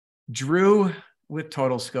Drew with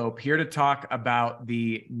Total Scope, here to talk about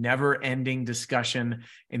the never-ending discussion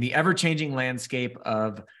in the ever-changing landscape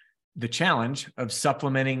of the challenge of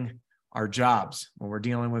supplementing our jobs when we're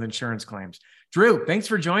dealing with insurance claims. Drew, thanks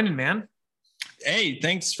for joining, man. Hey,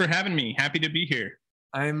 thanks for having me. Happy to be here.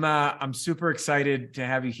 I'm super excited to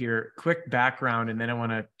have you here. Quick background, and then I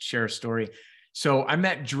want to share a story. So I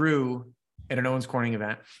met Drew at an Owens Corning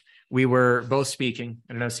event. We were both speaking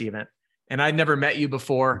at an OC event, and I'd never met you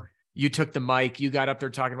before. You took the mic, you got up there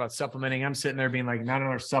talking about supplementing. I'm sitting there being like, not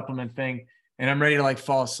another supplement thing. And I'm ready to like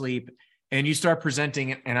fall asleep. And you start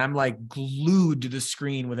presenting and I'm like glued to the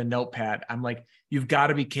screen with a notepad. I'm like, you've got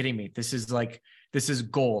to be kidding me. This is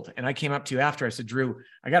gold. And I came up to you after. I said, Drew,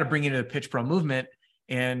 I got to bring you to the Pitch Pro movement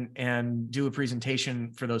and do a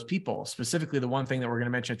presentation for those people. Specifically, the one thing that we're going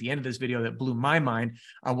to mention at the end of this video that blew my mind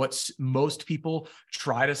on what most people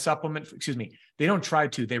try to supplement. They don't try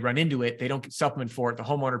to, they run into it. They don't get supplement for it. The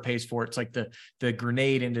homeowner pays for it. It's like the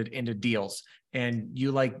grenade into deals. And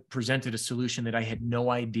you like presented a solution that I had no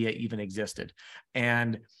idea even existed.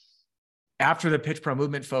 And after the Pitch Pro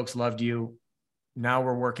movement, folks loved you. Now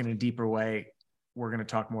we're working in a deeper way. We're going to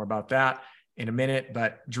talk more about that in a minute,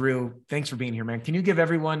 but Drew, thanks for being here, man. Can you give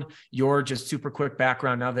everyone your just super quick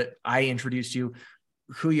background now that I introduced you,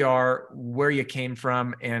 who you are, where you came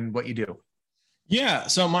from, and what you do? Yeah.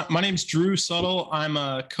 So my name's Drew Suttle. I'm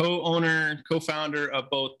a co-founder of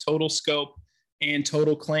both Total Scope and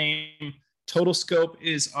Total Claim. Total Scope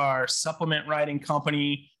is our supplement writing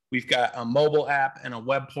company. We've got a mobile app and a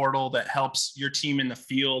web portal that helps your team in the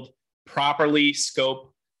field properly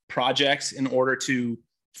scope projects in order to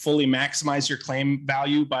fully maximize your claim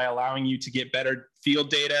value by allowing you to get better field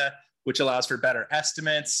data, which allows for better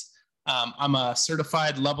estimates. I'm a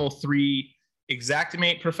certified level 3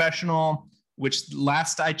 Xactimate professional, which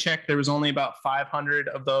last I checked, there was only about 500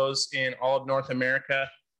 of those in all of North America,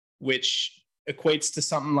 which equates to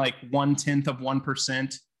something like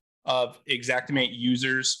 0.1% of Xactimate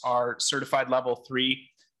users are certified level 3.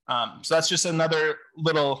 So that's just another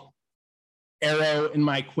little arrow in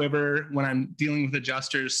my quiver when I'm dealing with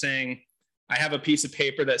adjusters saying, I have a piece of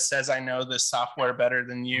paper that says I know this software better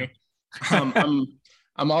than you.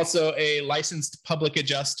 I'm also a licensed public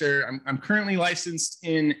adjuster. I'm currently licensed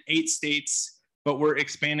in 8 states, but we're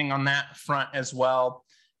expanding on that front as well.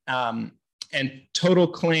 And Total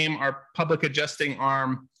Claim, our public adjusting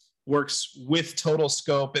arm, works with Total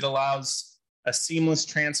Scope. It allows a seamless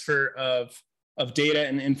transfer of data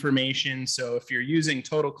and information. So if you're using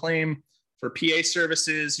Total Claim for PA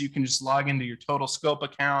services, you can just log into your Total Scope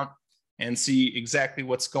account and see exactly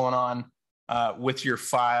what's going on with your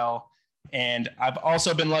file. And I've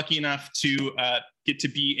also been lucky enough to get to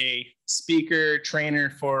be a speaker trainer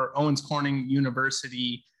for Owens Corning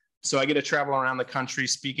University. So I get to travel around the country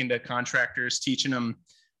speaking to contractors, teaching them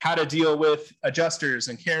how to deal with adjusters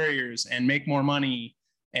and carriers and make more money.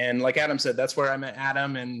 And like Adam said, that's where I met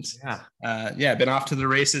Adam, and been off to the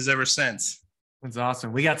races ever since. That's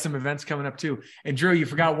awesome. We got some events coming up too. And Drew, you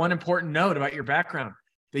forgot one important note about your background,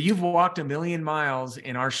 that you've walked 1,000,000 miles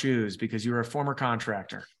in our shoes because you were a former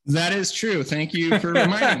contractor. That is true. Thank you for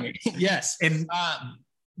reminding me. Yes. And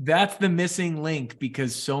that's the missing link,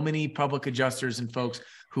 because so many public adjusters and folks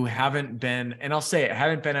who haven't been, and I'll say it,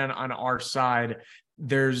 haven't been on our side,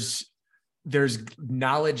 there's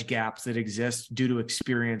knowledge gaps that exist due to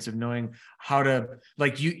experience of knowing how to,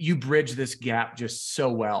 like you bridge this gap just so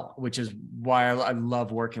well, which is why I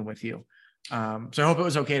love working with you. So I hope it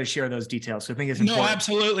was okay to share those details. So I think it's important. No,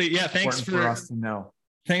 absolutely. Yeah. Thanks for us to know.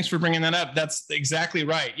 Thanks for bringing that up. That's exactly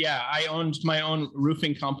right. Yeah. I owned my own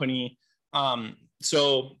roofing company.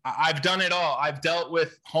 So I've done it all. I've dealt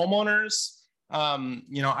with homeowners.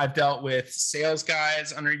 I've dealt with sales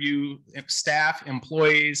guys under you, staff,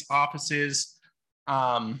 employees, offices,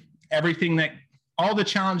 everything all the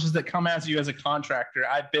challenges that come as you as a contractor.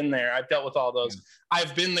 I've been there. I've dealt with all those. Yeah.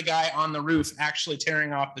 I've been the guy on the roof actually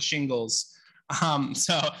tearing off the shingles.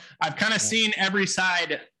 So I've kind of seen every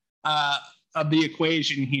side of the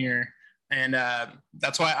equation here. And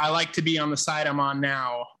that's why I like to be on the side I'm on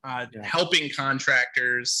now, helping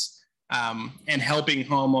contractors and helping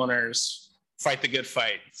homeowners fight the good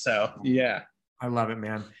fight. So, yeah. I love it,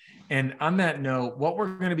 man. And on that note, what we're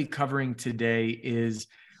going to be covering today is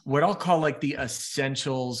what I'll call like the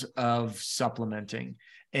essentials of supplementing.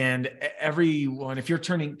 And everyone, if you're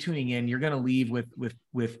tuning in, you're going to leave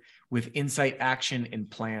with insight, action, and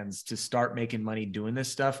plans to start making money doing this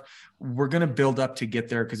stuff. We're going to build up to get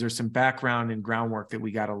there because there's some background and groundwork that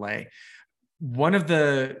we got to lay. One of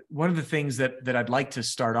the things that I'd like to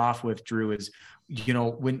start off with, Drew, is,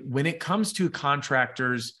 when it comes to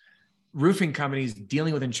contractors, roofing companies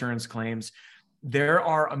dealing with insurance claims, there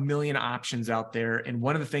are a million options out there. And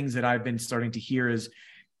one of the things that I've been starting to hear is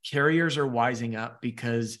carriers are wising up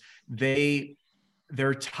because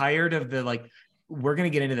they're tired of the, like, we're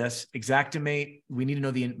going to get into this Xactimate. We need to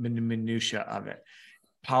know the minutia of it.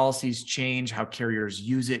 Policies change, how carriers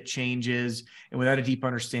use it changes. And without a deep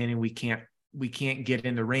understanding, we can't get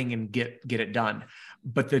in the ring and get it done.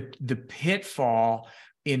 But the pitfall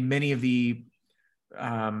in many of the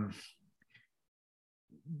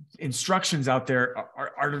instructions out there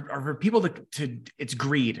are for people to it's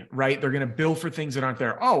greed, right? They're going to bill for things that aren't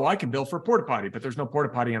there. Oh, well, I can bill for a porta potty, but there's no porta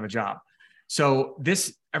potty on the job. So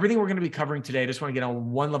everything we're going to be covering today, I just want to get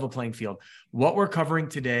on one level playing field. What we're covering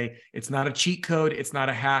today, it's not a cheat code. It's not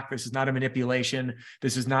a hack. This is not a manipulation.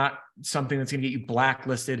 This is not something that's going to get you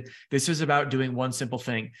blacklisted. This is about doing one simple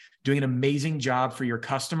thing, doing an amazing job for your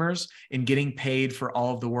customers and getting paid for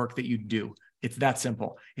all of the work that you do. It's that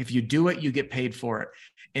simple. If you do it, you get paid for it.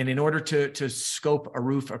 And in order to scope a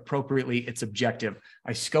roof appropriately, it's objective.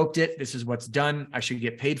 I scoped it. This is what's done. I should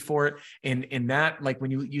get paid for it. And that, like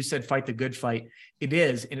when you said fight the good fight, it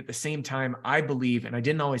is. And at the same time, I believe, and I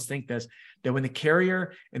didn't always think this, that when the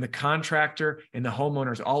carrier and the contractor and the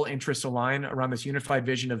homeowners, all interests align around this unified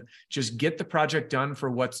vision of just get the project done for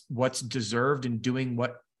what's deserved and doing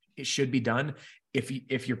what it should be done.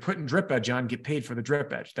 If you're putting drip edge on, get paid for the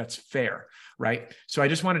drip edge. That's fair, right? So I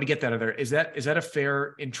just wanted to get that out there. Is that a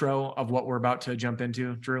fair intro of what we're about to jump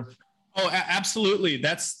into, Drew? Oh, absolutely.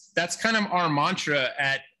 That's kind of our mantra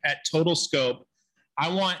at Total Scope. I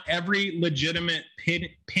want every legitimate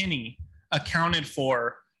penny accounted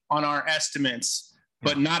for on our estimates,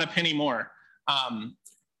 but not a penny more.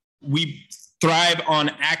 We thrive on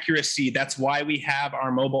accuracy. That's why we have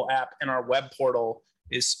our mobile app and our web portal,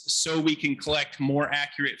 is so we can collect more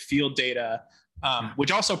accurate field data,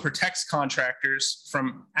 which also protects contractors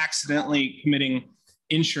from accidentally committing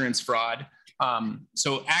insurance fraud.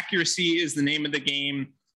 So accuracy is the name of the game.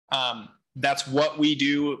 That's what we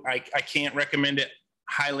do. I can't recommend it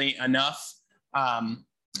highly enough.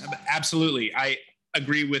 Absolutely. I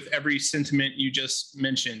agree with every sentiment you just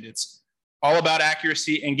mentioned. It's all about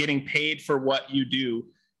accuracy and getting paid for what you do.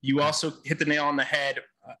 You also hit the nail on the head.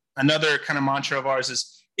 Another kind of mantra of ours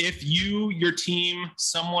is if you, your team,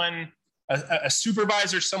 someone, a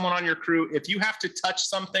supervisor, someone on your crew, if you have to touch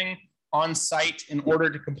something on site in order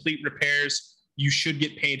to complete repairs, you should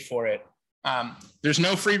get paid for it. There's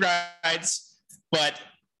no free rides, but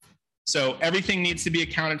so everything needs to be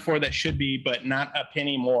accounted for that should be, but not a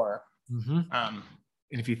penny more. Mm-hmm.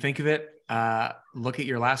 And if you think of it, look at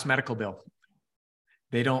your last medical bill.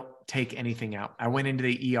 They don't take anything out. I went into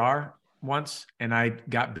the ER once and I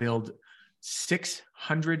got billed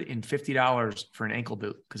 $650 for an ankle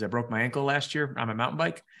boot because I broke my ankle last year on my mountain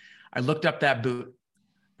bike. I looked up that boot.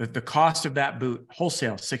 The cost of that boot,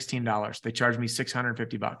 wholesale, $16. They charged me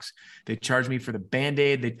 $650. They charged me for the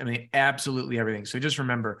Band-Aid. Absolutely everything. So just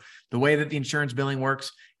remember the way that the insurance billing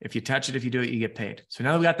works. If you touch it, if you do it, you get paid. So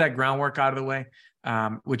now that we got that groundwork out of the way,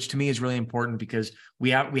 which to me is really important because we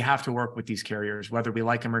have to work with these carriers, whether we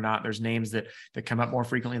like them or not. There's names that come up more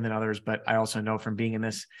frequently than others, but I also know from being in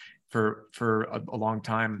this for a long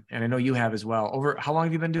time, and I know you have as well. How long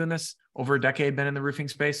have you been doing this? Over a decade been in the roofing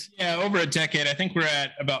space? Yeah, over a decade. I think we're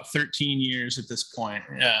at about 13 years at this point.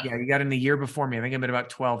 Yeah. Yeah, you got in the year before me. I think I've been about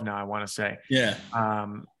 12 now, I want to say. Yeah.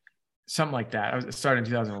 Something like that. I started in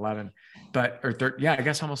 2011, I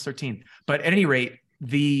guess almost 13. But at any rate,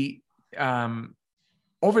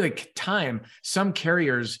 over the time, some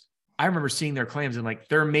carriers, I remember seeing their claims and like,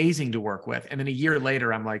 they're amazing to work with. And then a year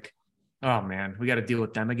later, I'm like, oh man, we got to deal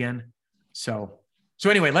with them again. So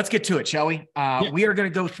anyway, let's get to it, shall we? We are going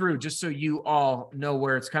to go through, just so you all know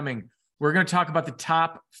where it's coming. We're going to talk about the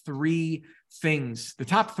top 3 things, the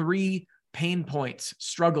top 3 pain points,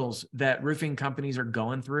 struggles that roofing companies are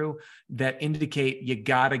going through that indicate you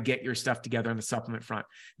got to get your stuff together on the supplement front.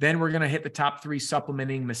 Then we're going to hit the top 3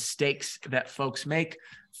 supplementing mistakes that folks make,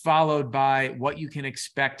 followed by what you can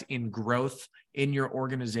expect in growth in your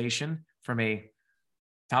organization from a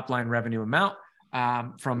top line revenue amount,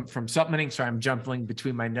 from supplementing. Sorry, I'm jumping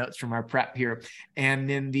between my notes from our prep here. And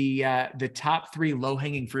then the top 3 low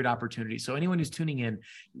hanging fruit opportunities. So anyone who's tuning in,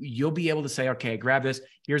 you'll be able to say, okay, grab this.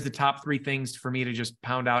 Here's the top 3 things for me to just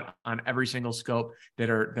pound out on every single scope that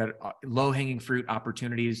are low hanging fruit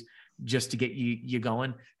opportunities just to get you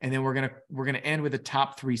going. And then we're going to end with the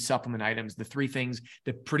top 3 supplement items, the 3 things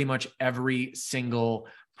that pretty much every single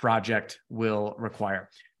project will require.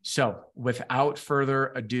 So without further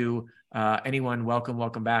ado, anyone,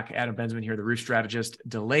 welcome back. Adam Bensman here, the Roof Strategist.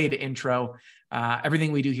 Delayed intro.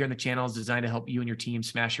 Everything we do here on the channel is designed to help you and your team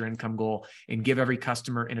smash your income goal and give every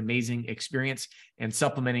customer an amazing experience. And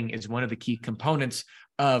supplementing is one of the key components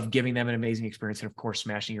of giving them an amazing experience and, of course,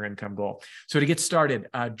 smashing your income goal. So to get started,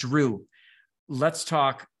 Drew, let's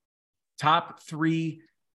talk top 3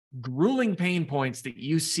 grueling pain points that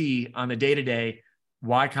you see on the day-to-day,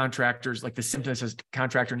 why contractors, like the symptoms as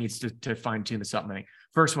contractor needs to fine tune the supplementing.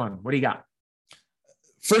 First one, what do you got?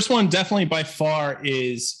 First one, definitely by far,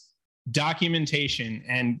 is documentation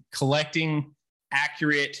and collecting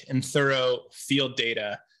accurate and thorough field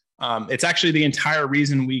data. It's actually the entire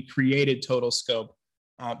reason we created Total Scope.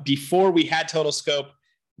 Before we had Total Scope,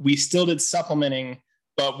 we still did supplementing,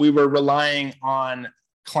 but we were relying on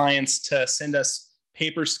clients to send us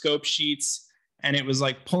paper scope sheets. And it was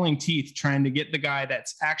like pulling teeth trying to get the guy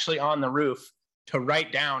that's actually on the roof to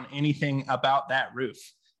write down anything about that roof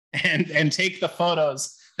and take the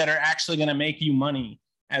photos that are actually going to make you money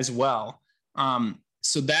as well.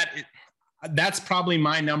 So that's probably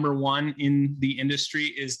my number one in the industry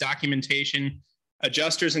is documentation.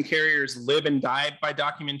 Adjusters and carriers live and die by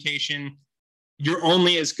documentation. You're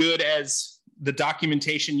only as good as the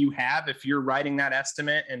documentation you have. If you're writing that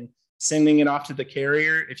estimate and sending it off to the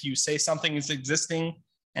carrier, if you say something is existing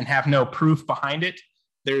and have no proof behind it,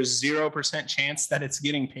 there's 0% chance that it's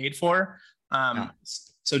getting paid for.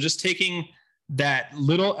 So just taking that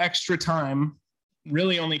little extra time,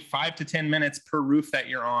 really only 5 to 10 minutes per roof that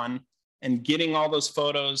you're on, and getting all those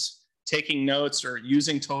photos, taking notes or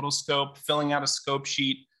using Total Scope, filling out a scope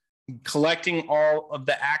sheet, collecting all of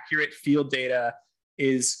the accurate field data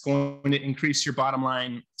is going to increase your bottom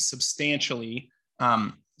line substantially.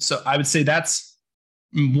 So I would say that's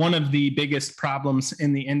one of the biggest problems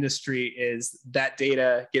in the industry is that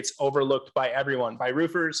data gets overlooked by everyone, by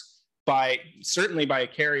roofers, certainly by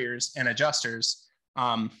carriers and adjusters.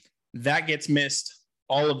 That gets missed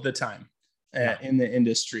all of the time in the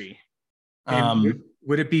industry.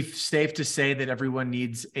 Would it be safe to say that everyone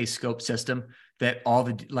needs a scope system, that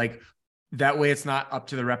that way it's not up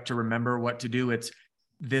to the rep to remember what to do?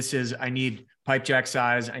 I need pipe jack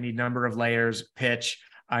size, I need number of layers, pitch,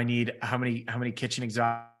 I need how many kitchen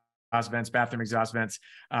exhaust vents, bathroom exhaust vents,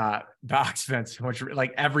 box vents,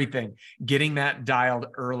 like everything, getting that dialed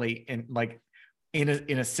early and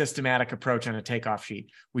in a systematic approach on a takeoff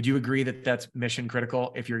sheet. Would you agree that that's mission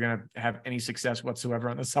critical if you're going to have any success whatsoever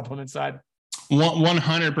on the supplement side?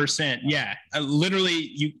 100%. Yeah.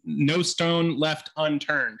 Literally no stone left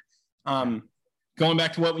unturned. Going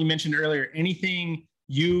back to what we mentioned earlier, anything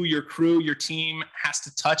you, your crew, your team has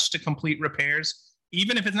to touch to complete repairs,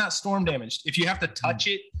 even if it's not storm damaged, if you have to touch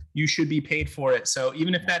it, you should be paid for it. So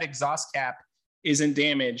even if that exhaust cap isn't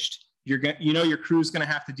damaged, your crew's going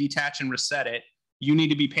to have to detach and reset it. You need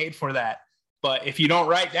to be paid for that. But if you don't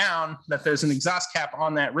write down that there's an exhaust cap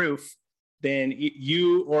on that roof, then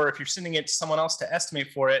or if you're sending it to someone else to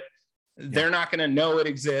estimate for it, they're not going to know it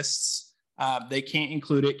exists. They can't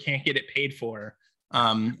include it, can't get it paid for.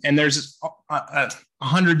 And there's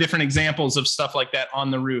 100 different examples of stuff like that on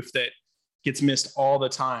the roof that gets missed all the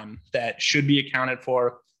time that should be accounted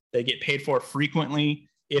for. They get paid for frequently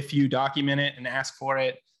if you document it and ask for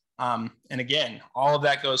it. And again, all of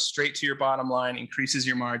that goes straight to your bottom line, increases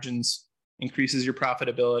your margins, increases your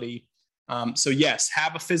profitability. So yes,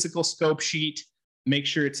 have a physical scope sheet, make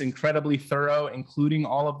sure it's incredibly thorough, including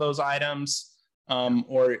all of those items,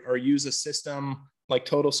 or use a system like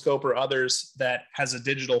Total Scope or others that has a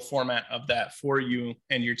digital format of that for you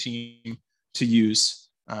and your team to use.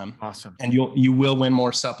 Awesome. And you will win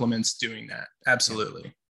more supplements doing that.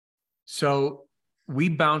 Absolutely. So we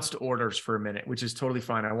bounced orders for a minute, which is totally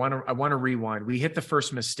fine. I want to rewind. We hit the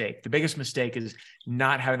first mistake. The biggest mistake is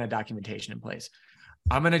not having that documentation in place.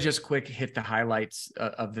 I'm going to just quick hit the highlights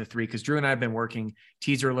of the 3, because Drew and I have been working.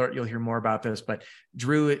 Teaser alert, you'll hear more about this, but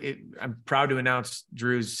Drew, I'm proud to announce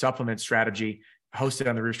Drew's supplement strategy hosted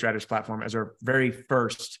on the Roof Strategist platform as our very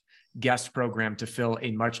first guest program to fill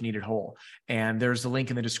a much needed hole. And there's the link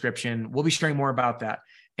in the description. We'll be sharing more about that,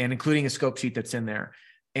 and including a scope sheet that's in there.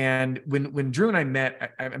 And when Drew and I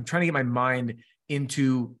met, I'm trying to get my mind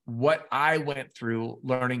into what I went through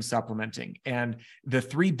learning supplementing, and the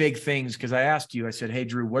 3 big things, because I asked you, I said, hey,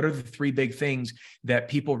 Drew, what are the 3 big things that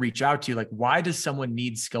people reach out to you? Like, why does someone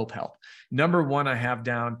need scope help? Number 1, I have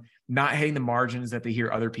down not hitting the margins that they hear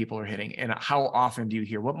other people are hitting. And how often do you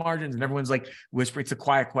hear what margins? And everyone's like whispering. It's a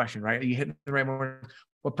quiet question, right? Are you hitting the right margin?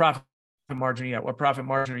 What profit margin are you at? What profit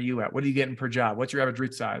margin are you at? What are you getting per job? What's your average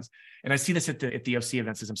roof size? And I see this at the OC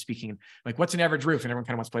events as I'm speaking. Like, what's an average roof? And everyone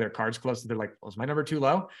kind of wants to play their cards close. They're like, well, is my number too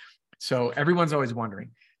low? So everyone's always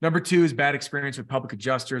wondering. Number two is bad experience with public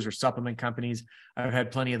adjusters or supplement companies. I've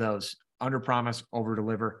had plenty of those. Under promise, over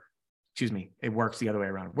deliver. Excuse me, it works the other way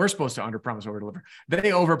around. We're supposed to under promise, over deliver.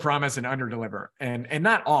 They over promise and under deliver. And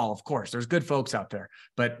not all, of course. There's good folks out there,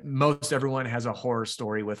 but most everyone has a horror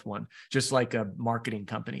story with one, just like marketing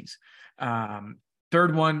companies.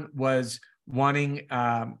 Third one was wanting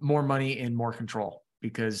more money and more control,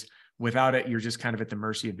 because without it, you're just kind of at the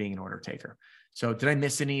mercy of being an order taker. So did I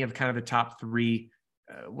miss any of kind of the top three,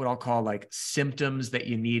 what I'll call like symptoms that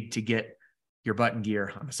you need to get your butt in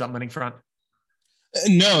gear on the supplementing front?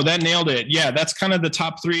 No, that nailed it. Yeah, that's kind of the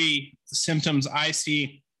top three symptoms I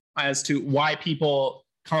see as to why people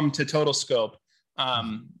come to Total Scope.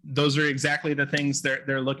 Those are exactly the things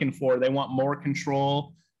they're looking for. They want more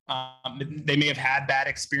control. They may have had bad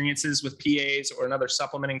experiences with PAs or another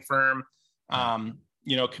supplementing firm.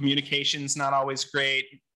 Communication's not always great.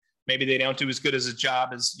 Maybe they don't do as good as a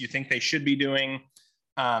job as you think they should be doing.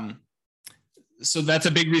 So that's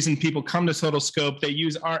a big reason people come to Total Scope. They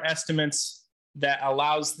use our estimates that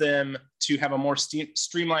allows them to have a more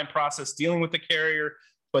streamlined process dealing with the carrier,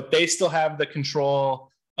 but they still have the control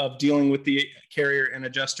of dealing with the carrier and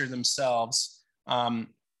adjuster themselves. And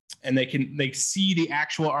they see the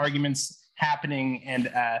actual arguments happening. And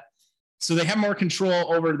so they have more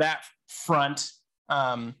control over that front.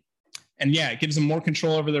 And yeah, it gives them more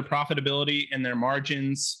control over their profitability and their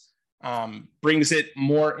margins, brings it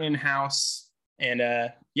more in-house, and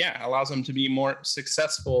allows them to be more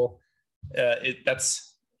successful.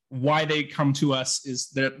 That's why they come to us,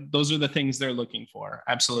 is those are the things they're looking for.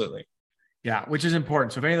 Absolutely. Yeah, which is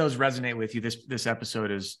important. So if any of those resonate with you, this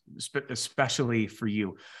episode is especially for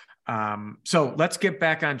you. So let's get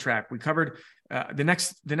back on track. We covered the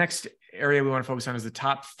next area we want to focus on is the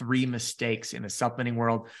top three mistakes in the supplementing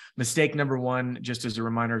world. Mistake number one, just as a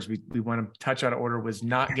reminder, as we want to touch out of order, was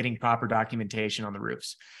not getting proper documentation on the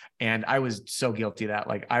roofs. And I was so guilty of that.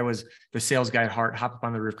 Like, I was the sales guy at heart, hop up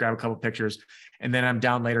on the roof, grab a couple of pictures, and then I'm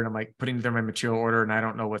down later and I'm like putting together my material order, and I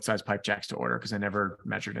don't know what size pipe jacks to order because I never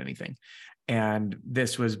measured anything. And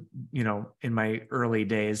this was, in my early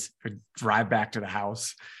days, I'd drive back to the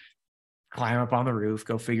house, climb up on the roof,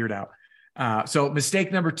 go figure it out. So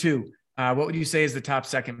mistake number two, what would you say is the top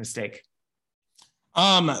second mistake?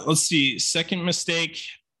 Let's see. Second mistake.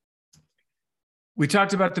 We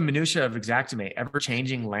talked about the minutia of Xactimate,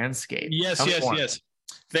 ever-changing landscape. Yes.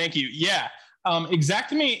 Thank you. Yeah.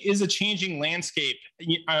 Xactimate is a changing landscape.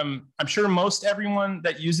 I'm sure most everyone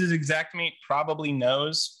that uses Xactimate probably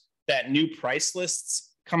knows that new price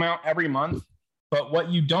lists come out every month. But what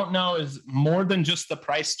you don't know is more than just the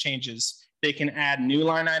price changes. They can add new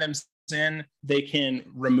line items in, they can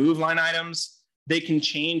remove line items, they can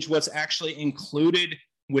change what's actually included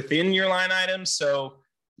within your line items. So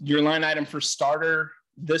your line item for starter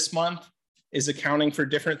this month is accounting for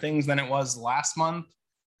different things than it was last month.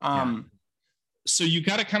 So you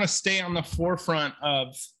got to kind of stay on the forefront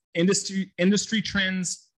of industry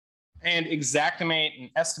trends and Xactimate and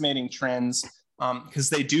estimating trends, because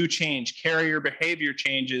they do change. Carrier behavior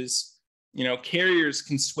changes. Carriers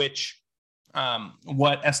can switch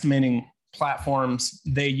what estimating platforms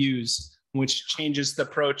they use, which changes the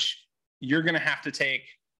approach you're going to have to take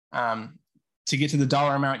to get to the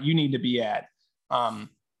dollar amount you need to be at.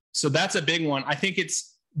 So that's a big one. I think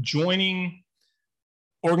it's joining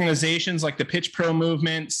organizations like the Pitch Pro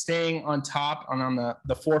movement, staying on top and on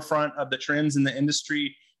the forefront of the trends in the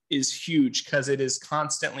industry is huge, because it is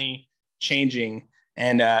constantly changing.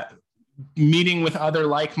 And meeting with other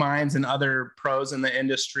like minds and other pros in the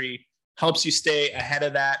industry helps you stay ahead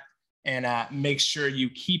of that and make sure you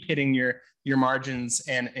keep hitting your margins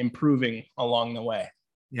and improving along the way.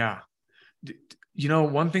 Yeah.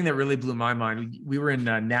 One thing that really blew my mind, we were in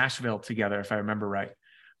Nashville together, if I remember right.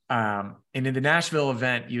 And in the Nashville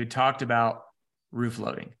event, you had talked about roof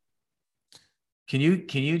loading. Can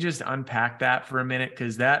you just unpack that for a minute?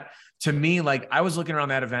 Because that, to me, like, I was looking around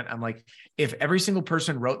that event, I'm like, if every single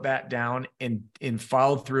person wrote that down and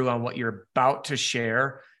followed through on what you're about to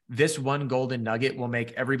share, this one golden nugget will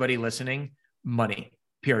make everybody listening money,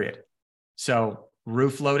 period. So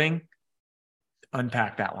roof loading,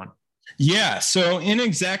 unpack that one. Yeah. So in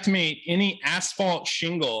Xactimate, any asphalt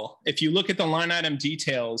shingle, if you look at the line item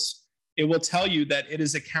details, it will tell you that it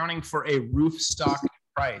is accounting for a roof stock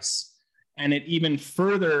price. And it even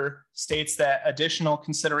further states that additional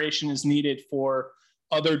consideration is needed for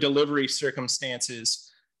other delivery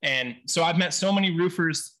circumstances. And so I've met so many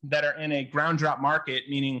roofers that are in a ground drop market,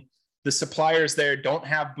 meaning the suppliers there don't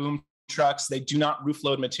have boom trucks. They do not roof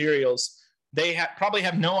load materials. They probably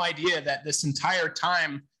have no idea that this entire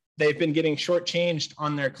time they've been getting shortchanged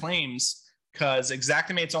on their claims because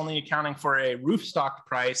Xactimate's only accounting for a roof stock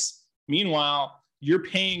price. Meanwhile, you're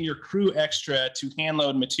paying your crew extra to hand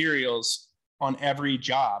load materials on every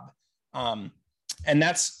job. And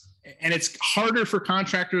it's harder for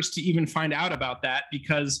contractors to even find out about that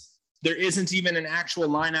because there isn't even an actual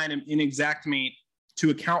line item in Xactimate to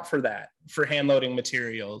account for that, for hand loading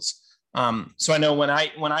materials. So I know when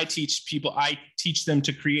I teach people, I teach them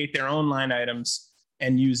to create their own line items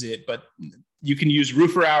and use it, but you can use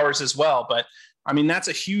roofer hours as well. But I mean, that's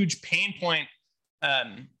a huge pain point.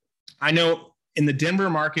 I know in the Denver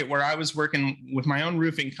market where I was working with my own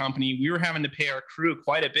roofing company, we were having to pay our crew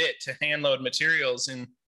quite a bit to hand load materials in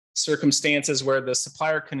circumstances where the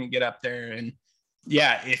supplier couldn't get up there. And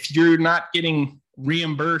yeah, if you're not getting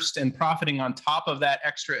reimbursed and profiting on top of that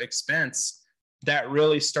extra expense, that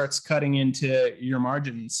really starts cutting into your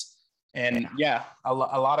margins. And yeah, a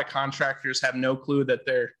lot of contractors have no clue that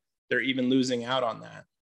they're even losing out on that.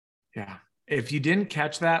 Yeah. If you didn't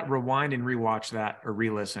catch that, rewind and rewatch that or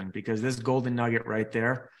re-listen, because this golden nugget right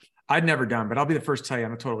there, I'd never done, but I'll be the first to tell you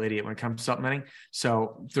I'm a total idiot when it comes to supplementing.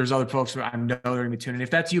 So if there's other folks who I know they're going to be tuning in. If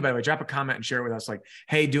that's you, by the way, drop a comment and share it with us. Like,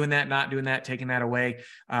 hey, doing that, not doing that, taking that away.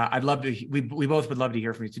 I'd love to, we both would love to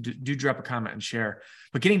hear from you. So do drop a comment and share.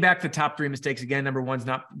 But getting back to the top 3 mistakes again, number 1 is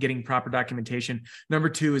not getting proper documentation. Number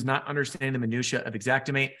 2 is not understanding the minutia of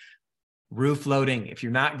Xactimate. Roof loading. If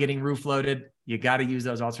you're not getting roof loaded, you got to use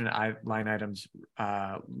those alternate line items,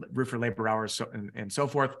 roofer labor hours, and so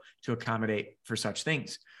forth to accommodate for such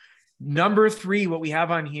things. Number 3, what we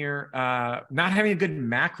have on here, not having a good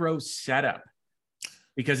macro setup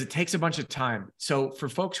because it takes a bunch of time. So for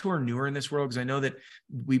folks who are newer in this world, because I know that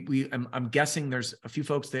I'm guessing there's a few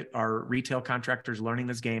folks that are retail contractors learning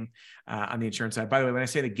this game on the insurance side. By the way, when I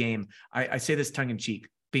say the game, I say this tongue in cheek,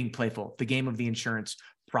 being playful, the game of the insurance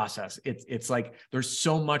process. It's like there's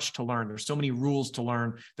so much to learn. There's so many rules to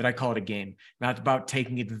learn that I call it a game, not about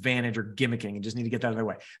taking advantage or gimmicking, and just need to get that out of the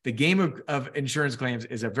way. The game of insurance claims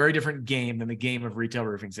is a very different game than the game of retail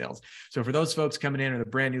roofing sales. So for those folks coming in or the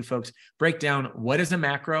brand new folks, break down what is a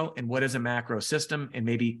macro and what is a macro system and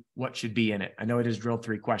maybe what should be in it. I know it is drilled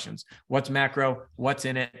 3 questions. What's macro? What's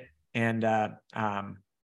in it? And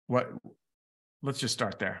let's just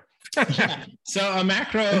start there. Yeah. So a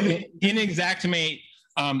macro in Xactimate,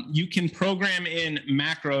 you can program in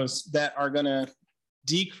macros that are going to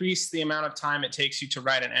decrease the amount of time it takes you to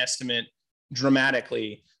write an estimate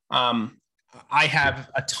dramatically. I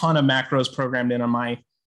have a ton of macros programmed in on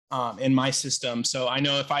my system. So I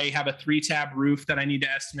know if I have a 3-tab roof that I need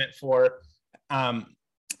to estimate for,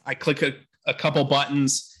 I click a couple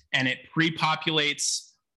buttons and it pre-populates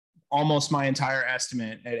almost my entire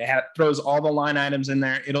estimate. It throws all the line items in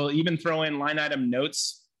there. It'll even throw in line item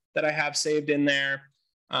notes that I have saved in there.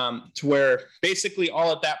 To where basically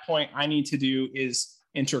all at that point I need to do is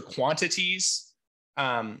enter quantities,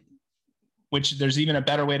 which there's even a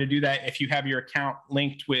better way to do that. If you have your account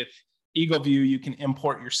linked with EagleView, you can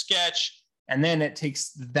import your sketch, and then it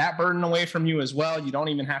takes that burden away from you as well. You don't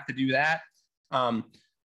even have to do that.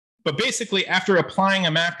 But basically, after applying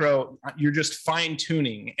a macro, you're just fine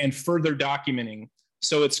tuning and further documenting.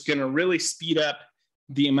 So it's going to really speed up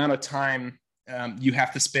the amount of time you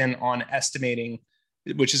have to spend on estimating,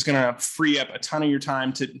 which is going to free up a ton of your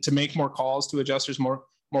time to make more calls to adjusters, more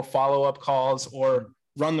follow-up calls, or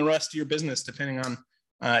run the rest of your business, depending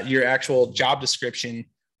on your actual job description.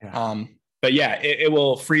 Yeah. But yeah, it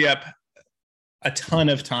will free up a ton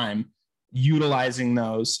of time utilizing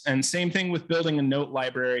those. And same thing with building a note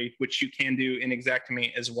library, which you can do in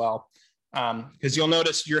Xactimate as well. Because you'll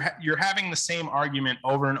notice you're having the same argument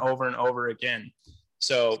over and over and over again.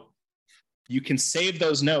 So you can save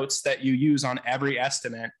those notes that you use on every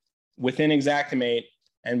estimate within Xactimate,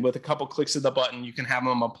 and with a couple clicks of the button, you can have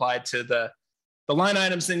them applied to the line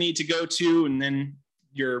items they need to go to, and then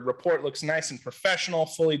your report looks nice and professional,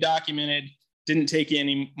 fully documented, didn't take you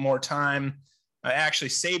any more time, actually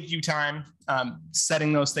saved you time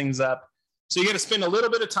setting those things up. So you got to spend a little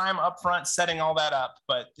bit of time up front setting all that up,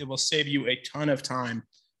 but it will save you a ton of time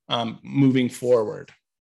moving forward.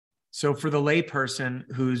 So for the layperson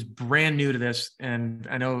who's brand new to this, and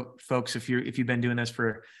I know folks, if you've been doing this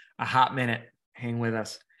for a hot minute, hang with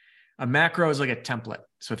us. A macro is like a template.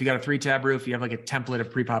 So if you got a 3-tab roof, you have like a template of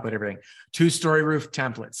pre-populate everything. 2-story roof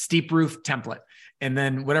template, steep roof template, and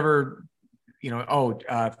then whatever,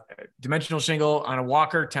 dimensional shingle on a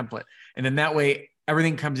walker template. And then that way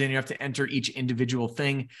everything comes in, you have to enter each individual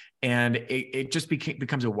thing. And it just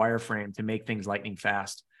becomes a wireframe to make things lightning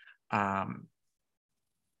fast.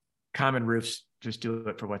 Common roofs, just do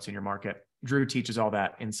it for what's in your market. Drew teaches all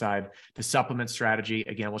that inside the supplement strategy.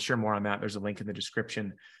 Again, we'll share more on that. There's a link in the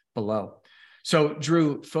description below. So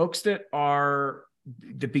Drew, folks that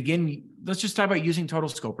begin, let's just talk about using Total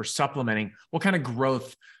Scope or supplementing. What kind of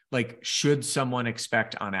growth should someone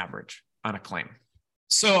expect on average on a claim?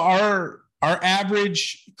 So our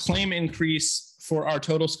average claim increase for our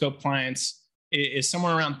Total Scope clients is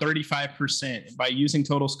somewhere around 35%. By using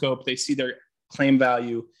Total Scope, they see their claim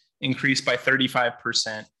value increase by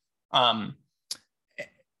 35%.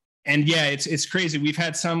 And yeah, it's crazy. We've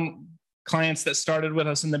had some clients that started with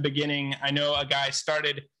us in the beginning. I know a guy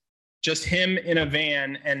started just him in a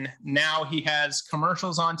van, and now he has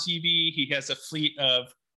commercials on TV. He has a fleet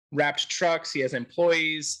of wrapped trucks. He has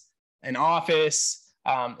employees, an office.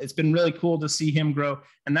 It's been really cool to see him grow.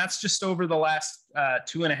 And that's just over the last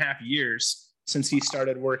 2.5 years since he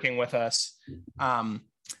started working with us.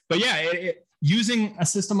 But yeah, using a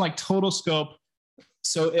system like Total Scope,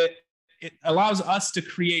 so it allows us to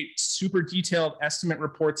create super detailed estimate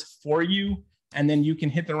reports for you. And then you can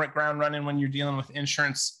hit the ground running when you're dealing with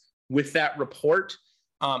insurance with that report.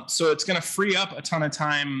 So it's going to free up a ton of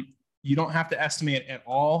time. You don't have to estimate at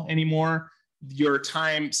all anymore. Your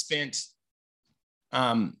time spent,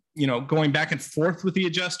 going back and forth with the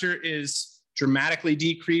adjuster is dramatically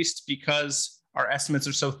decreased because our estimates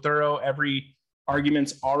are so thorough. Every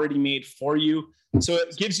argument's already made for you. So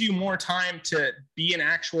it gives you more time to be an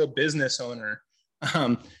actual business owner,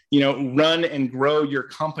 run and grow your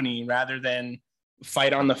company rather than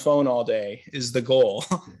fight on the phone all day is the goal.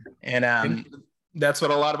 And that's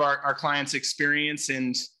what a lot of our clients experience.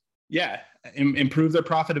 And yeah, improve their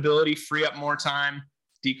profitability, free up more time,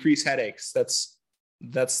 decrease headaches.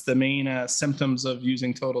 That's the main symptoms of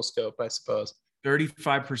using Total Scope, I suppose.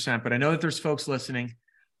 35%, but I know that there's folks listening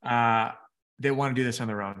they want to do this on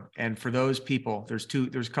their own. And for those people, there's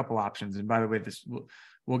a couple options. And by the way,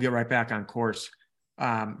 we'll get right back on course.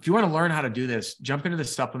 If you want to learn how to do this, jump into the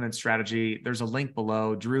supplement strategy. There's a link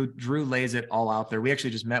below. Drew lays it all out there. We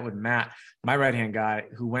actually just met with Matt, my right-hand guy,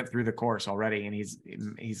 who went through the course already. And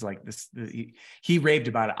he's like this, he raved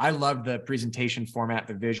about it. I loved the presentation format,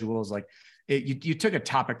 the visuals. You took a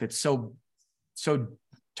topic that's so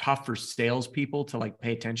tough for salespeople to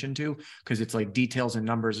pay attention to, because it's details and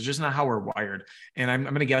numbers. It's just not how we're wired. And I'm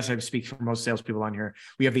going to guess I speak for most salespeople on here.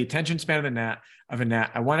 We have the attention span of a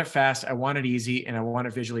gnat. I want it fast. I want it easy. And I want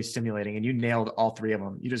it visually stimulating. And you nailed all three of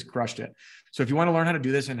them. You just crushed it. So if you want to learn how to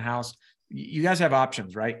do this in-house, you guys have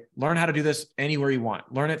options, right? Learn how to do this anywhere you want.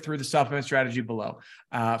 Learn it through the supplement strategy below.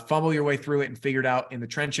 Fumble your way through it and figure it out in the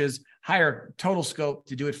trenches. Hire Total Scope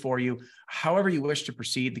to do it for you. However you wish to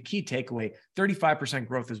proceed. The key takeaway, 35%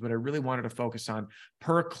 growth is what I really wanted to focus on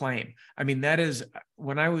per claim. I mean, that is,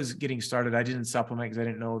 when I was getting started, I didn't supplement because I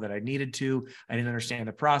didn't know that I needed to. I didn't understand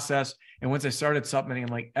the process. And once I started supplementing,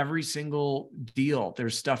 I'm like, every single deal,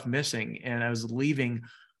 there's stuff missing. And I was leaving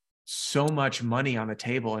so much money on the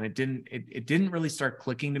table, and it didn't really start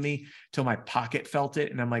clicking to me till my pocket felt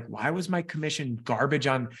it. And I'm like, why was my commission garbage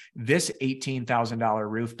on this $18,000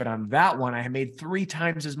 roof, but on that one I had made 3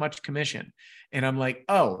 times as much commission? And I'm like,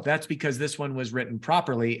 oh, that's because this one was written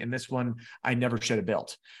properly and this one I never should have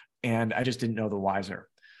built. And I just didn't know the wiser.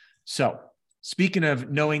 So speaking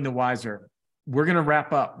of knowing the wiser, we're going to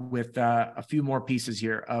wrap up with a few more pieces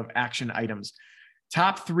here of action items.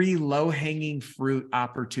 Top 3 low-hanging fruit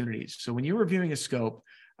opportunities. So when you're reviewing a scope,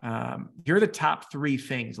 here are the top 3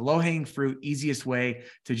 things. Low-hanging fruit, easiest way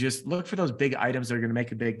to just look for those big items that are going to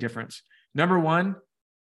make a big difference. Number 1,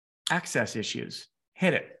 access issues.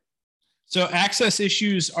 Hit it. So access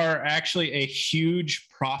issues are actually a huge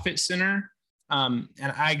profit center. And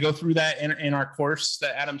I go through that in our course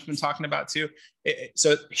that Adam's been talking about too.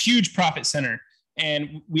 So huge profit center.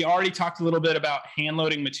 And we already talked a little bit about hand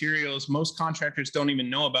loading materials. Most contractors don't even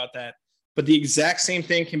know about that. But the exact same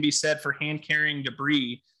thing can be said for hand carrying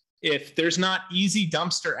debris. If there's not easy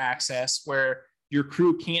dumpster access where your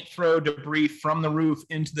crew can't throw debris from the roof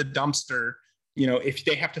into the dumpster, if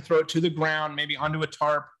they have to throw it to the ground, maybe onto a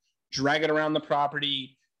tarp, drag it around the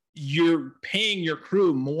property, you're paying your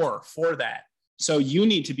crew more for that. So you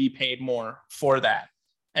need to be paid more for that.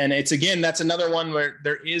 And that's another one where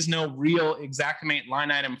there is no real Xactimate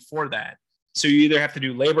line item for that. So you either have to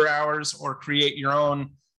do labor hours or create your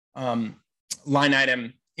own line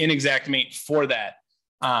item in Xactimate for that.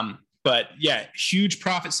 But yeah, huge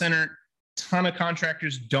profit center. Ton of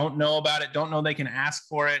contractors don't know about it, don't know they can ask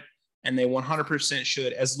for it, and they 100%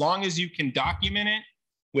 should. As long as you can document it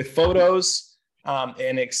with photos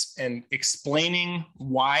and explaining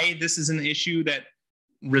why this is an issue that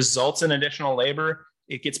results in additional labor,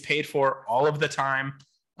 it gets paid for all of the time.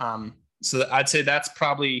 So I'd say that's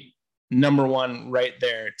probably number 1 right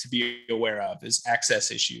there to be aware of, is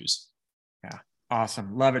access issues. Yeah.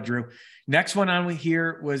 Awesome. Love it, Drew. Next one on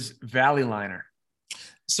here was Valley Liner.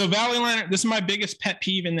 So Valley Liner, this is my biggest pet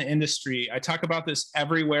peeve in the industry. I talk about this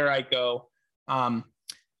everywhere I go.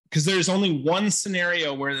 Because there's only one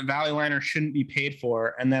scenario where the Valley Liner shouldn't be paid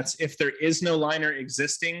for, and that's if there is no liner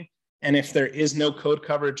existing and if there is no code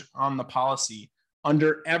coverage on the policy.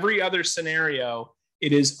 Under every other scenario,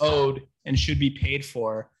 it is owed and should be paid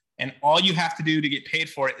for. And all you have to do to get paid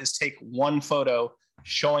for it is take one photo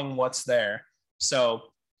showing what's there. So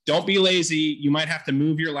don't be lazy. You might have to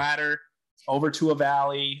move your ladder over to a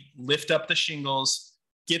valley, lift up the shingles,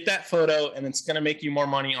 get that photo, and it's going to make you more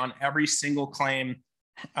money on every single claim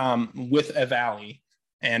with a valley.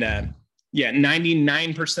 And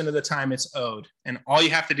 99% of the time it's owed. And all you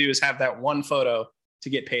have to do is have that one photo to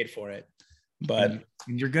get paid for it. But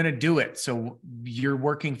and you're going to do it. So you're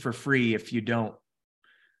working for free if you don't.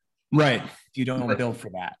 Right. If you don't bill for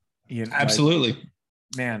that. Absolutely.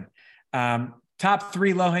 Man. Top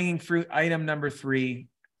 3 low-hanging fruit. Item number 3,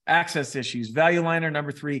 access issues. Value Liner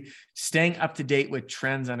number 3, staying up to date with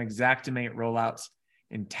trends on Xactimate rollouts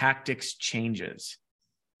and tactics changes.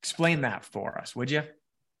 Explain that for us, would you?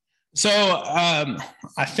 So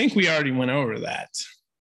I think we already went over that.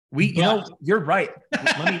 You're right.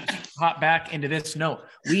 Let me hop back into this note.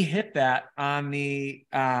 We hit that on the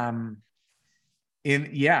in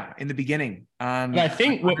the beginning on I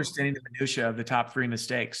think understanding the minutia of the top 3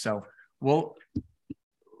 mistakes. So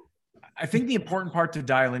I think the important part to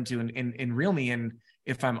dial into and reel me in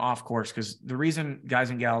if I'm off course, because the reason, guys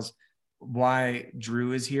and gals, why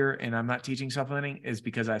Drew is here and I'm not teaching supplementing is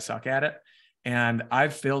because I suck at it. And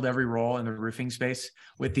I've filled every role in the roofing space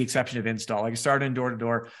with the exception of install. Like I started in door to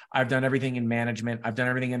door. I've done everything in management. I've done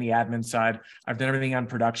everything on the admin side. I've done everything on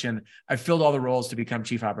production. I've filled all the roles to become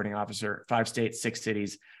chief operating officer, 5 states, 6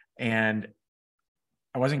 cities. And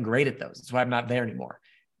I wasn't great at those. That's why I'm not there anymore.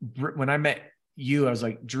 When I met you, I was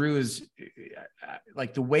like, Drew is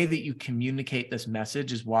like, the way that you communicate this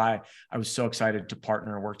message is why I was so excited to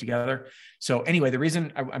partner and work together. So anyway, the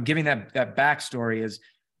reason I'm giving that backstory is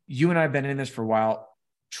you and I have been in this for a while.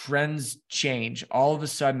 Trends change. All of a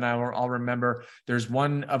sudden, I'll remember there's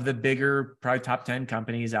one of the bigger, probably top 10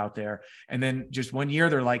 companies out there. And then just one year,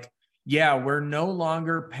 they're like, yeah, we're no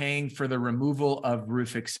longer paying for the removal of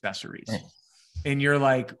roof accessories. And you're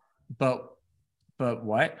like, but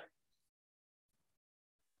what?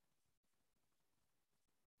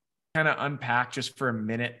 Kind of unpack just for a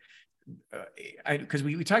minute, because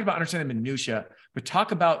we talked about understanding the minutia, but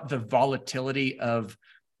talk about the volatility of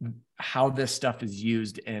how this stuff is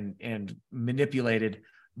used and manipulated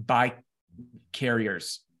by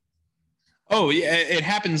carriers. Oh yeah, it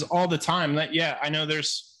happens all the time. I know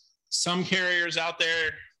there's some carriers out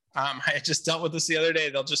there. I just dealt with this the other day.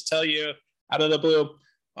 They'll just tell you out of the blue,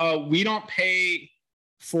 we don't pay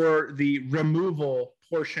for the removal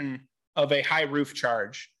portion of a high roof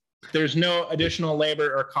charge. There's no additional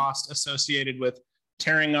labor or cost associated with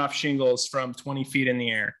tearing off shingles from 20 feet in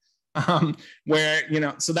the air.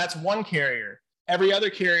 So that's one carrier. Every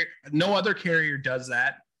other carrier, no other carrier does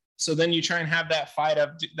that. So then you try and have that fight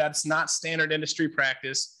of that's not standard industry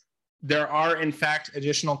practice. There are, in fact,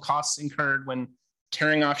 additional costs incurred when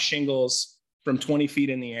tearing off shingles from 20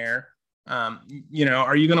 feet in the air. Are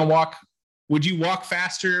you going to walk? Would you walk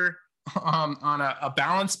faster on a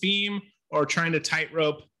balance beam or trying to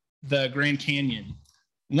tightrope the Grand Canyon?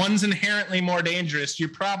 One's inherently more dangerous. You're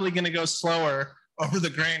probably going to go slower over the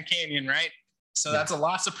Grand Canyon, right? So that's a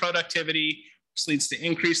loss of productivity, which leads to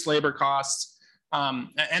increased labor costs.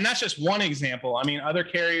 And that's just one example. I mean, other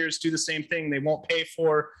carriers do the same thing. They won't pay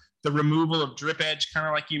for the removal of drip edge, kind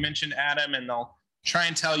of like you mentioned, Adam, and they'll try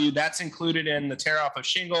and tell you that's included in the tear off of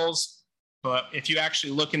shingles. But if you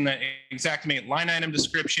actually look in the Xactimate line item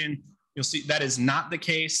description, you'll see that is not the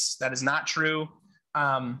case. That is not true.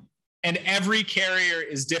 And every carrier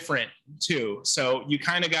is different too. So you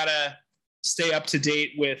kind of got to stay up to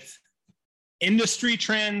date with industry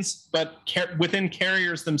trends, but within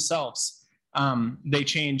carriers themselves, they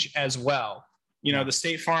change as well. The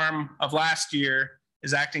State Farm of last year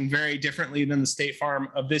is acting very differently than the State Farm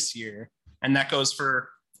of this year. And that goes for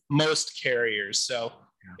most carriers. So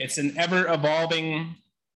it's an ever evolving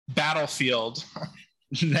battlefield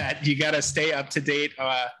that you got to stay up to date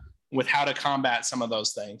with how to combat some of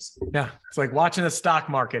those things. Yeah. It's like watching the stock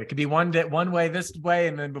market. It could be one way, this way.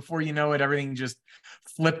 And then before you know it, everything just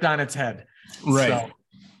flipped on its head. Right.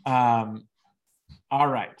 So, all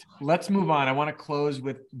right, let's move on. I want to close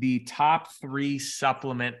with the top 3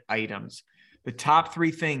 supplement items, the top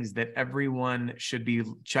 3 things that everyone should be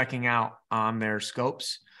checking out on their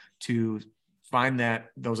scopes to find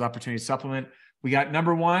those opportunities to supplement. We got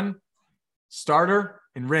number 1, starter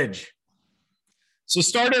and ridge. So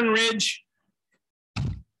starter and ridge,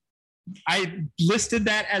 I listed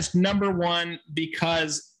that as number one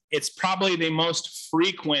because it's probably the most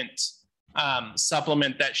frequent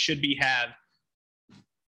supplement that should be had.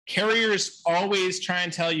 Carriers always try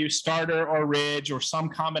and tell you starter or ridge or some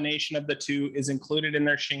combination of the two is included in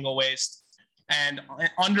their shingle waste. And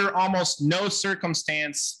under almost no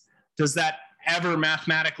circumstance does that ever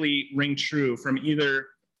mathematically ring true from either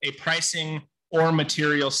a pricing or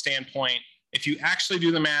material standpoint. If you actually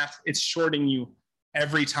do the math, it's shorting you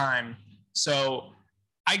every time. So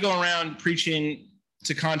I go around preaching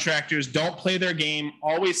to contractors, don't play their game,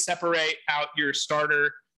 always separate out your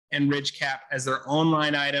starter and ridge cap as their own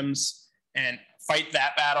line items and fight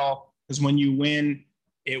that battle, because when you win,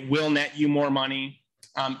 it will net you more money.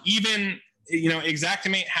 Even,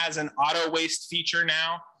 Xactimate has an auto waste feature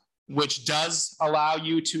now, which does allow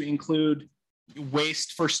you to include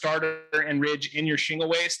waste for starter and ridge in your shingle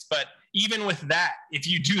waste. But even with that, if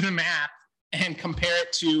you do the math and compare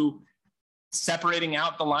it to separating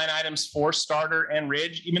out the line items for starter and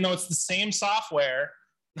ridge, even though it's the same software,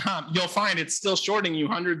 you'll find it's still shorting you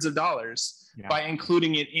hundreds of dollars by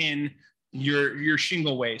including it in your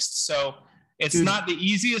shingle waste. So it's not the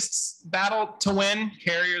easiest battle to win.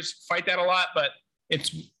 Carriers fight that a lot, but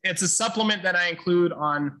it's a supplement that I include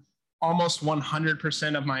on almost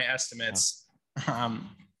 100% of my estimates.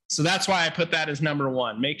 So that's why I put that as number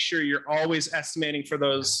one. Make sure you're always estimating for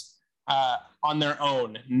those on their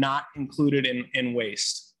own, not included in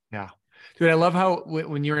waste. Yeah. Dude, I love how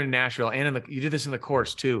when you're in Nashville and you did this in the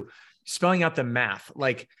course too, spelling out the math.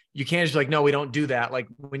 Like you can't just be like, no, we don't do that. Like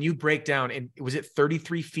when you break down, and was it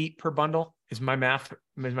 33 feet per bundle? Is my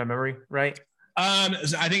memory right? I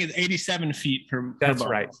think it's 87 feet per That's bundle.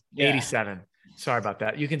 right. Yeah. 87. Sorry about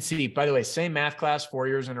that. You can see, by the way, same math class 4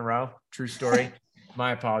 years in a row. True story.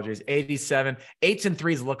 My apologies. 87. 8s and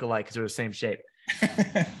 3s look alike because they're the same shape.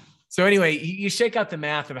 So anyway, you shake out the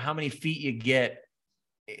math of how many feet you get.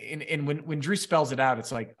 And when Drew spells it out,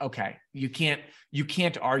 it's like, okay, you can't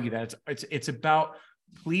argue that. It's about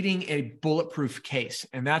pleading a bulletproof case.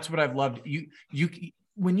 And that's what I've loved.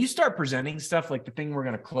 When you start presenting stuff like the thing we're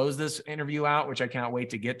going to close this interview out, which I can't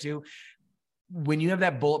wait to get to, when you have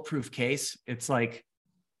that bulletproof case, it's like,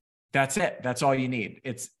 that's it. That's all you need.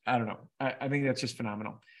 I don't know. I think that's just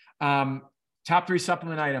phenomenal. Top 3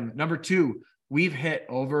 supplement item. Number 2, we've hit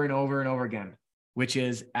over and over and over again, which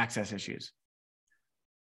is access issues.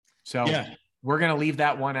 So we're going to leave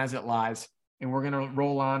that one as it lies, and we're going to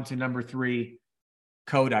roll on to number 3,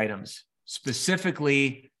 code items.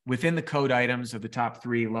 Specifically within the code items of the top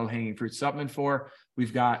 3 low-hanging fruit supplement for,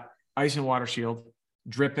 we've got ice and water shield,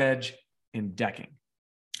 drip edge, and decking.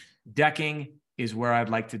 Decking is where I'd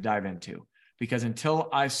like to dive into, because until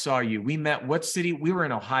I saw you, we met, what city? We were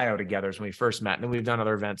in Ohio together when we first met, and then we've done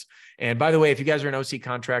other events. And by the way, if you guys are an OC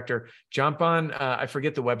contractor, jump on, I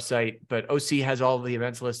forget the website, but OC has all the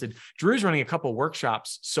events listed. Drew's running a couple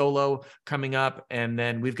workshops solo coming up. And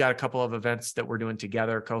then we've got a couple of events that we're doing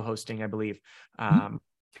together, co-hosting, I believe,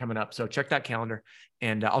 coming up. So check that calendar,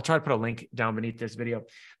 and I'll try to put a link down beneath this video.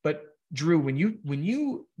 But Drew, when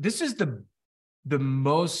you, this is the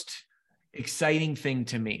most exciting thing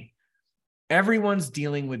to me. Everyone's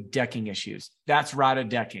dealing with decking issues. That's rotted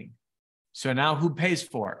decking. So now who pays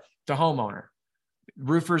for it? The homeowner.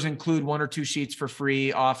 Roofers include 1 or 2 sheets for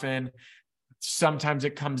free often. Sometimes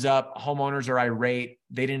it comes up. Homeowners are irate.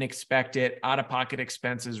 They didn't expect it. Out-of-pocket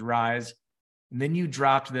expenses rise. And then you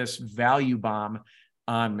dropped this value bomb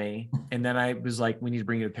on me. And then I was like, we need to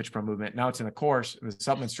bring you to the Pitch Pro movement. Now it's in the course, the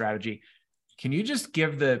supplement strategy. Can you just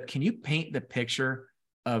can you paint the picture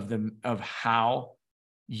of how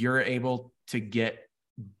you're able to get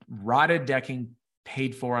rotted decking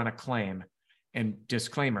paid for on a claim? And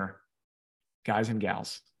disclaimer, guys and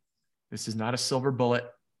gals, this is not a silver bullet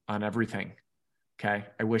on everything. Okay.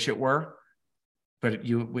 I wish it were, but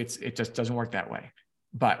it just doesn't work that way.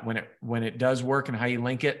 But when it does work and how you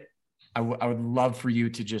link it, I would love for you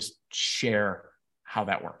to just share how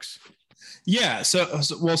that works. Yeah. So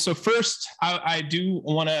first, I do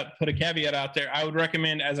want to put a caveat out there. I would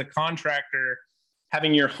recommend, as a contractor,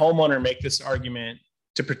 having your homeowner make this argument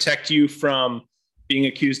to protect you from being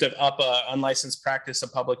accused of unlicensed practice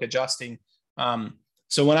of public adjusting.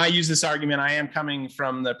 So when I use this argument, I am coming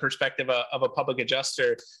from the perspective of a public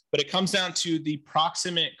adjuster, but it comes down to the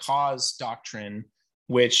proximate cause doctrine,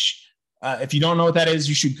 which if you don't know what that is,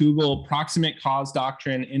 you should Google proximate cause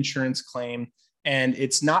doctrine insurance claim. And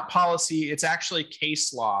it's not policy, it's actually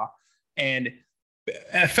case law. And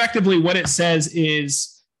effectively what it says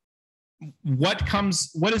is what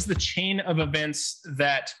is the chain of events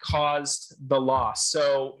that caused the loss.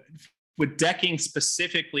 So with decking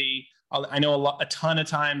specifically, I know a ton of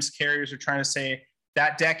times carriers are trying to say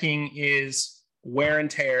that decking is wear and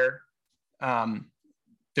tear.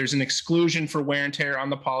 There's an exclusion for wear and tear on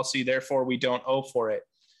the policy, therefore we don't owe for it.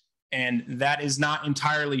 And that is not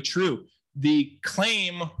entirely true. The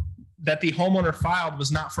claim that the homeowner filed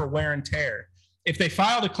was not for wear and tear. If they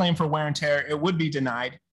filed a claim for wear and tear, it would be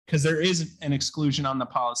denied because there is an exclusion on the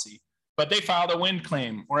policy. But they filed a wind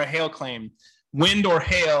claim or a hail claim. Wind or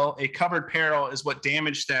hail, a covered peril, is what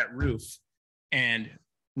damaged that roof. And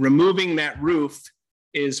removing that roof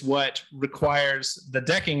is what requires the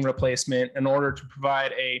decking replacement in order to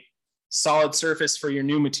provide a solid surface for your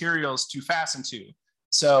new materials to fasten to.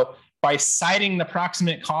 So by citing the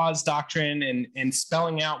proximate cause doctrine and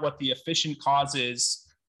spelling out what the efficient cause is,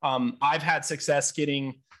 I've had success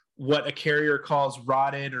getting what a carrier calls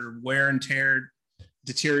rotted or wear and tear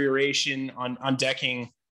deterioration on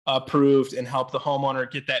decking approved and help the homeowner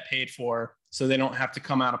get that paid for so they don't have to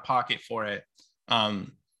come out of pocket for it.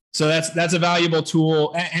 So that's a valuable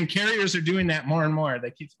tool. And carriers are doing that more and more.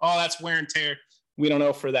 They keep, oh, that's wear and tear. We don't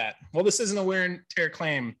know for that. Well, this isn't a wear and tear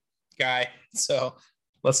claim, guy. So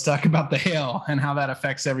let's talk about the hail and how that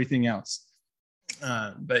affects everything else.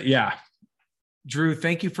 But yeah. Drew,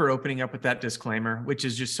 thank you for opening up with that disclaimer, which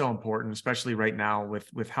is just so important, especially right now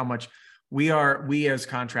with how much we as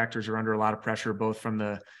contractors are under a lot of pressure, both from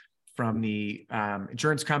the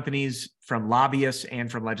insurance companies, from lobbyists,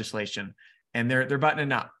 and from legislation. And they're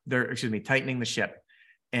buttoning up. They're tightening the ship.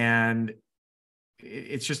 And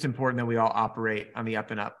it's just important that we all operate on the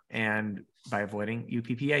up and up, and by avoiding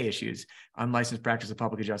UPPA issues, unlicensed practice of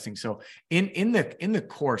public adjusting. So in the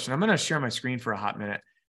course, and I'm going to share my screen for a hot minute.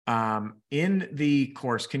 In the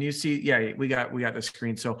course, can you see? Yeah, we got the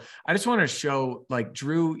screen. So I just want to show, like,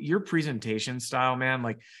 Drew, your presentation style, man,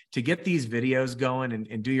 like to get these videos going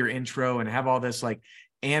and do your intro and have all this like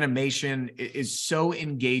animation is so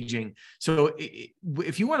engaging. So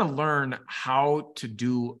if you want to learn how to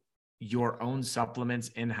do your own supplements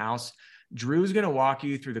in-house, Drew's going to walk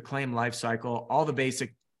you through the claim life cycle, all the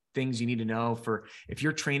basic things you need to know for if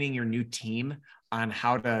you're training your new team on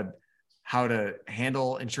how to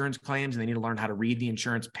handle insurance claims, and they need to learn how to read the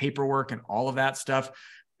insurance paperwork and all of that stuff.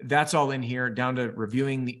 That's all in here, down to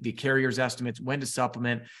reviewing the carrier's estimates, when to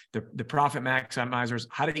supplement, the profit maximizers,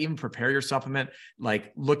 how to even prepare your supplement.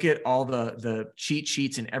 Like, look at all the cheat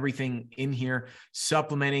sheets and everything in here,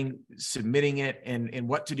 supplementing, submitting it, and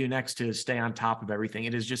what to do next to stay on top of everything.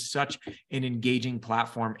 It is just such an engaging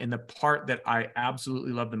platform. And the part that I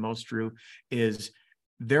absolutely love the most, Drew, is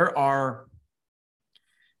there are,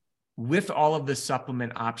 with all of the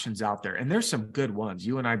supplement options out there, and there's some good ones,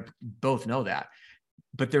 you and I both know that,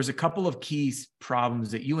 but there's a couple of key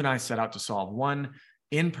problems that you and I set out to solve. One,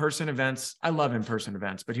 in-person events. I love in-person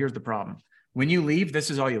events, but here's the problem. When you leave,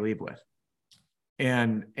 this is all you leave with.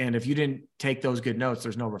 And if you didn't take those good notes,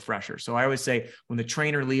 there's no refresher. So I always say when the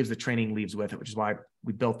trainer leaves, the training leaves with it, which is why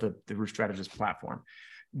we built the Roof Strategist platform.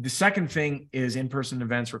 The second thing is in-person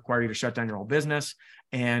events require you to shut down your whole business,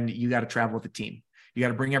 and you got to travel with the team. You got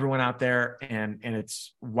to bring everyone out there, and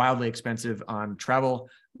it's wildly expensive on travel,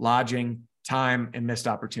 lodging, time, and missed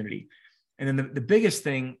opportunity. And then the biggest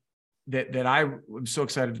thing that I am so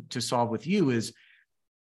excited to solve with you is,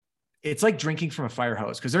 it's like drinking from a fire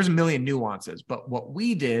hose, because there's a million nuances. But what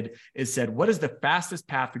we did is said, what is the fastest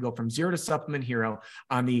path to go from zero to supplement hero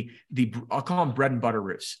on the I'll call them bread and butter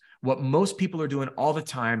roofs, what most people are doing all the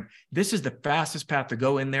time. This is the fastest path to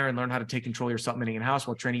go in there and learn how to take control of your supplementing in-house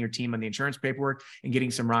while training your team on the insurance paperwork and getting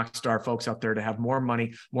some rock star folks out there to have more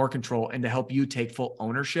money, more control, and to help you take full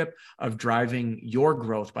ownership of driving your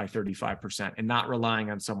growth by 35% and not relying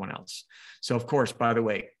on someone else. So, of course, by the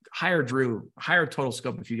way, hire Drew, hire Total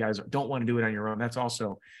Scope if you guys don't want to do it on your own. That's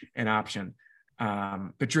also an option.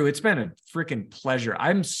 But Drew, it's been a freaking pleasure.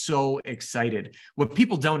 I'm so excited. What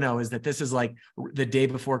people don't know is that this is like the day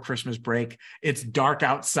before Christmas break. It's dark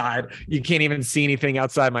outside. You can't even see anything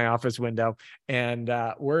outside my office window. And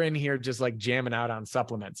we're in here just like jamming out on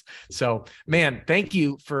supplements. So, man, thank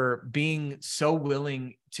you for being so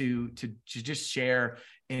willing to just share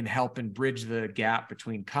and help and bridge the gap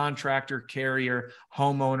between contractor, carrier,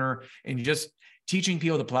 homeowner, and just teaching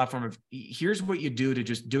people the platform of, here's what you do to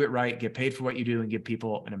just do it right, get paid for what you do, and give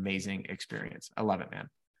people an amazing experience. I love it, man.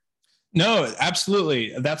 No,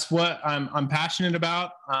 absolutely. That's what I'm passionate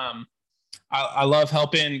about. I love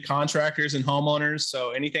helping contractors and homeowners.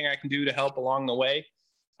 So anything I can do to help along the way,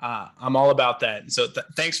 I'm all about that. So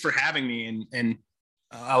thanks for having me. And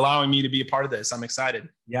allowing me to be a part of this. I'm excited.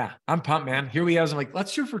 Yeah, I'm pumped, man. Here we are. I'm like,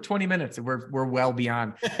 let's shoot for 20 minutes. And we're well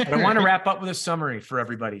beyond. But I want to wrap up with a summary for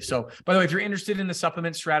everybody. So, by the way, if you're interested in the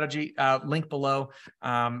supplement strategy, link below.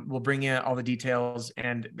 We'll bring you all the details.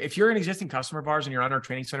 And if you're an existing customer of ours and you're on our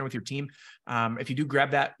training center with your team, if you do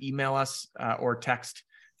grab that, email us or text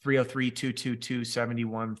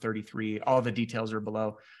 303-222-7133. All the details are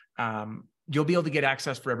below. You'll be able to get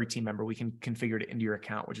access for every team member. We can configure it into your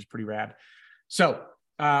account, which is pretty rad. So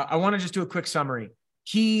I want to just do a quick summary.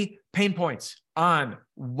 Key pain points on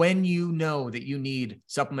when you know that you need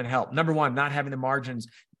supplement help. Number one, not having the margins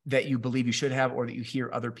that you believe you should have or that you hear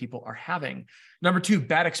other people are having. Number two,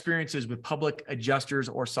 bad experiences with public adjusters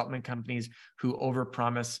or supplement companies who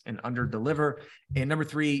overpromise and underdeliver. And number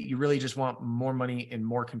three, you really just want more money and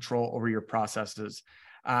more control over your processes.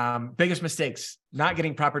 Biggest mistakes, not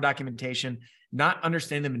getting proper documentation, not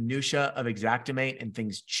understanding the minutia of Xactimate and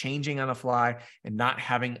things changing on the fly, and not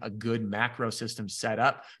having a good macro system set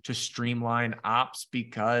up to streamline ops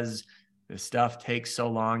because the stuff takes so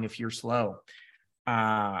long if you're slow.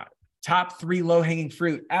 Top three low-hanging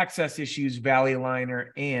fruit: access issues, Valley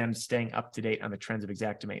Aligner, and staying up to date on the trends of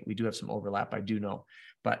Xactimate. We do have some overlap, I do know,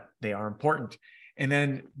 but they are important. And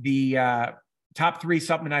then the top three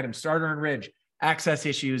supplement items: starter and ridge, access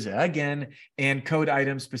issues again, and code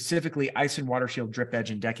items, specifically ice and water shield, drip edge,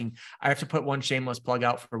 and decking. I have to put one shameless plug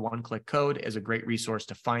out for One Click Code as a great resource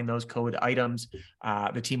to find those code items.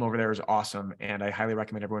 The team over there is awesome, and I highly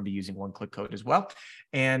recommend everyone be using One Click Code as well.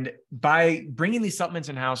 And by bringing these supplements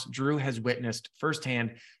in-house, Drew has witnessed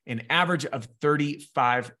firsthand an average of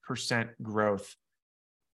 35% growth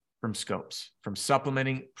from scopes, from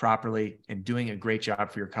supplementing properly and doing a great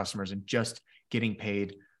job for your customers and just getting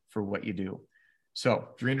paid for what you do. So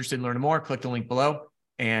if you're interested in learning more, click the link below,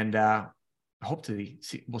 and hopefully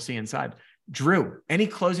we'll see you inside. Drew, any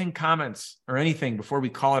closing comments or anything before we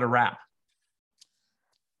call it a wrap?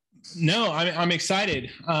 No, I'm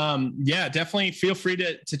excited. Yeah, definitely feel free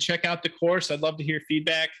to check out the course. I'd love to hear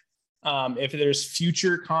feedback. If there's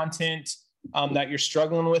future content that you're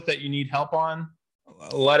struggling with that you need help on,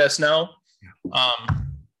 let us know.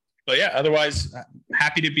 But yeah, otherwise,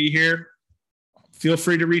 happy to be here. Feel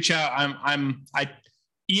free to reach out.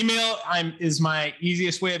 Email is my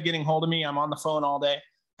easiest way of getting hold of me. I'm on the phone all day,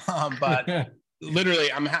 but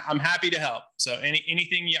literally, I'm happy to help. So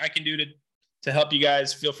anything I can do to help you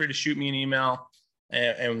guys, feel free to shoot me an email,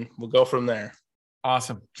 and we'll go from there.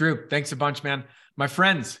 Awesome, Drew. Thanks a bunch, man. My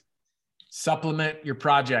friends, supplement your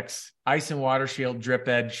projects: ice and water shield, drip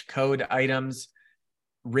edge, code items,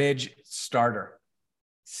 ridge, starter.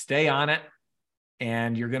 Stay on it.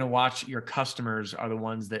 And you're going to watch your customers are the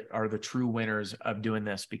ones that are the true winners of doing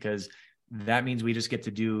this, because that means we just get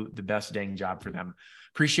to do the best dang job for them.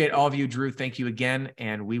 Appreciate all of you, Drew. Thank you again.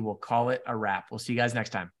 And we will call it a wrap. We'll see you guys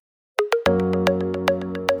next time.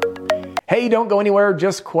 Hey, don't go anywhere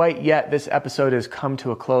just quite yet. This episode has come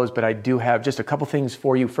to a close, but I do have just a couple things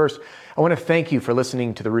for you. First, I want to thank you for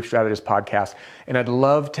listening to the Roof Strategist podcast. And I'd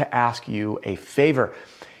love to ask you a favor.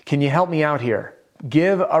 Can you help me out here?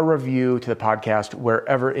 Give a review to the podcast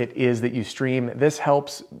wherever it is that you stream. This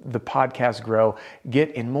helps the podcast grow,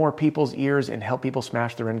 get in more people's ears, and help people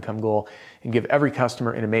smash their income goal and give every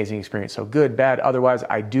customer an amazing experience. So good, bad, otherwise,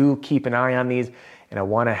 I do keep an eye on these, and I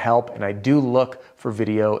want to help, and I do look for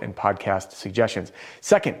video and podcast suggestions.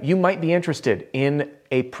 Second, you might be interested in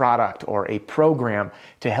a product or a program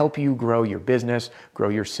to help you grow your business, grow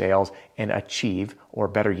your sales, and achieve, or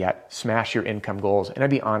better yet, smash your income goals. And I'd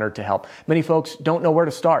be honored to help. Many folks don't know where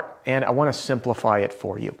to start, and I want to simplify it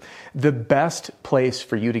for you. The best place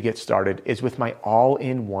for you to get started is with my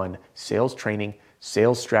all-in-one sales training,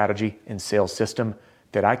 sales strategy, and sales system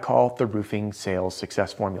that I call the Roofing Sales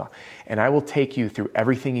Success Formula. And I will take you through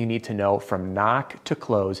everything you need to know from knock to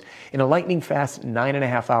close in a lightning fast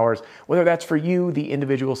 9.5 hours, whether that's for you, the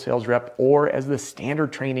individual sales rep, or as the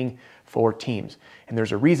standard training for teams. And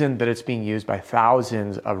there's a reason that it's being used by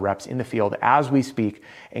thousands of reps in the field as we speak,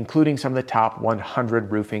 including some of the top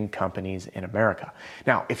 100 roofing companies in America.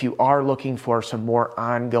 Now, if you are looking for some more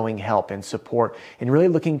ongoing help and support and really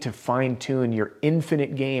looking to fine tune your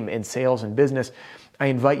infinite game in sales and business, I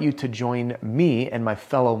invite you to join me and my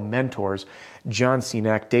fellow mentors, John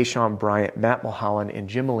Cenac, Deshaun Bryant, Matt Mulholland, and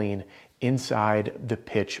Jim Moline, inside the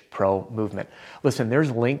Pitch Pro movement. Listen, there's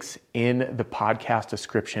links in the podcast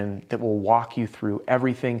description that will walk you through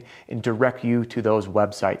everything and direct you to those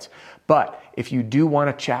websites. But if you do want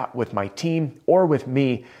to chat with my team or with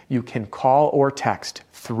me, you can call or text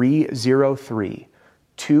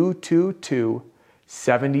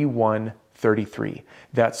 303-222-7133.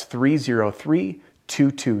 That's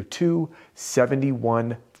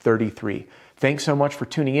 303-222-7133. Thanks so much for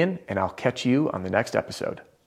tuning in, and I'll catch you on the next episode.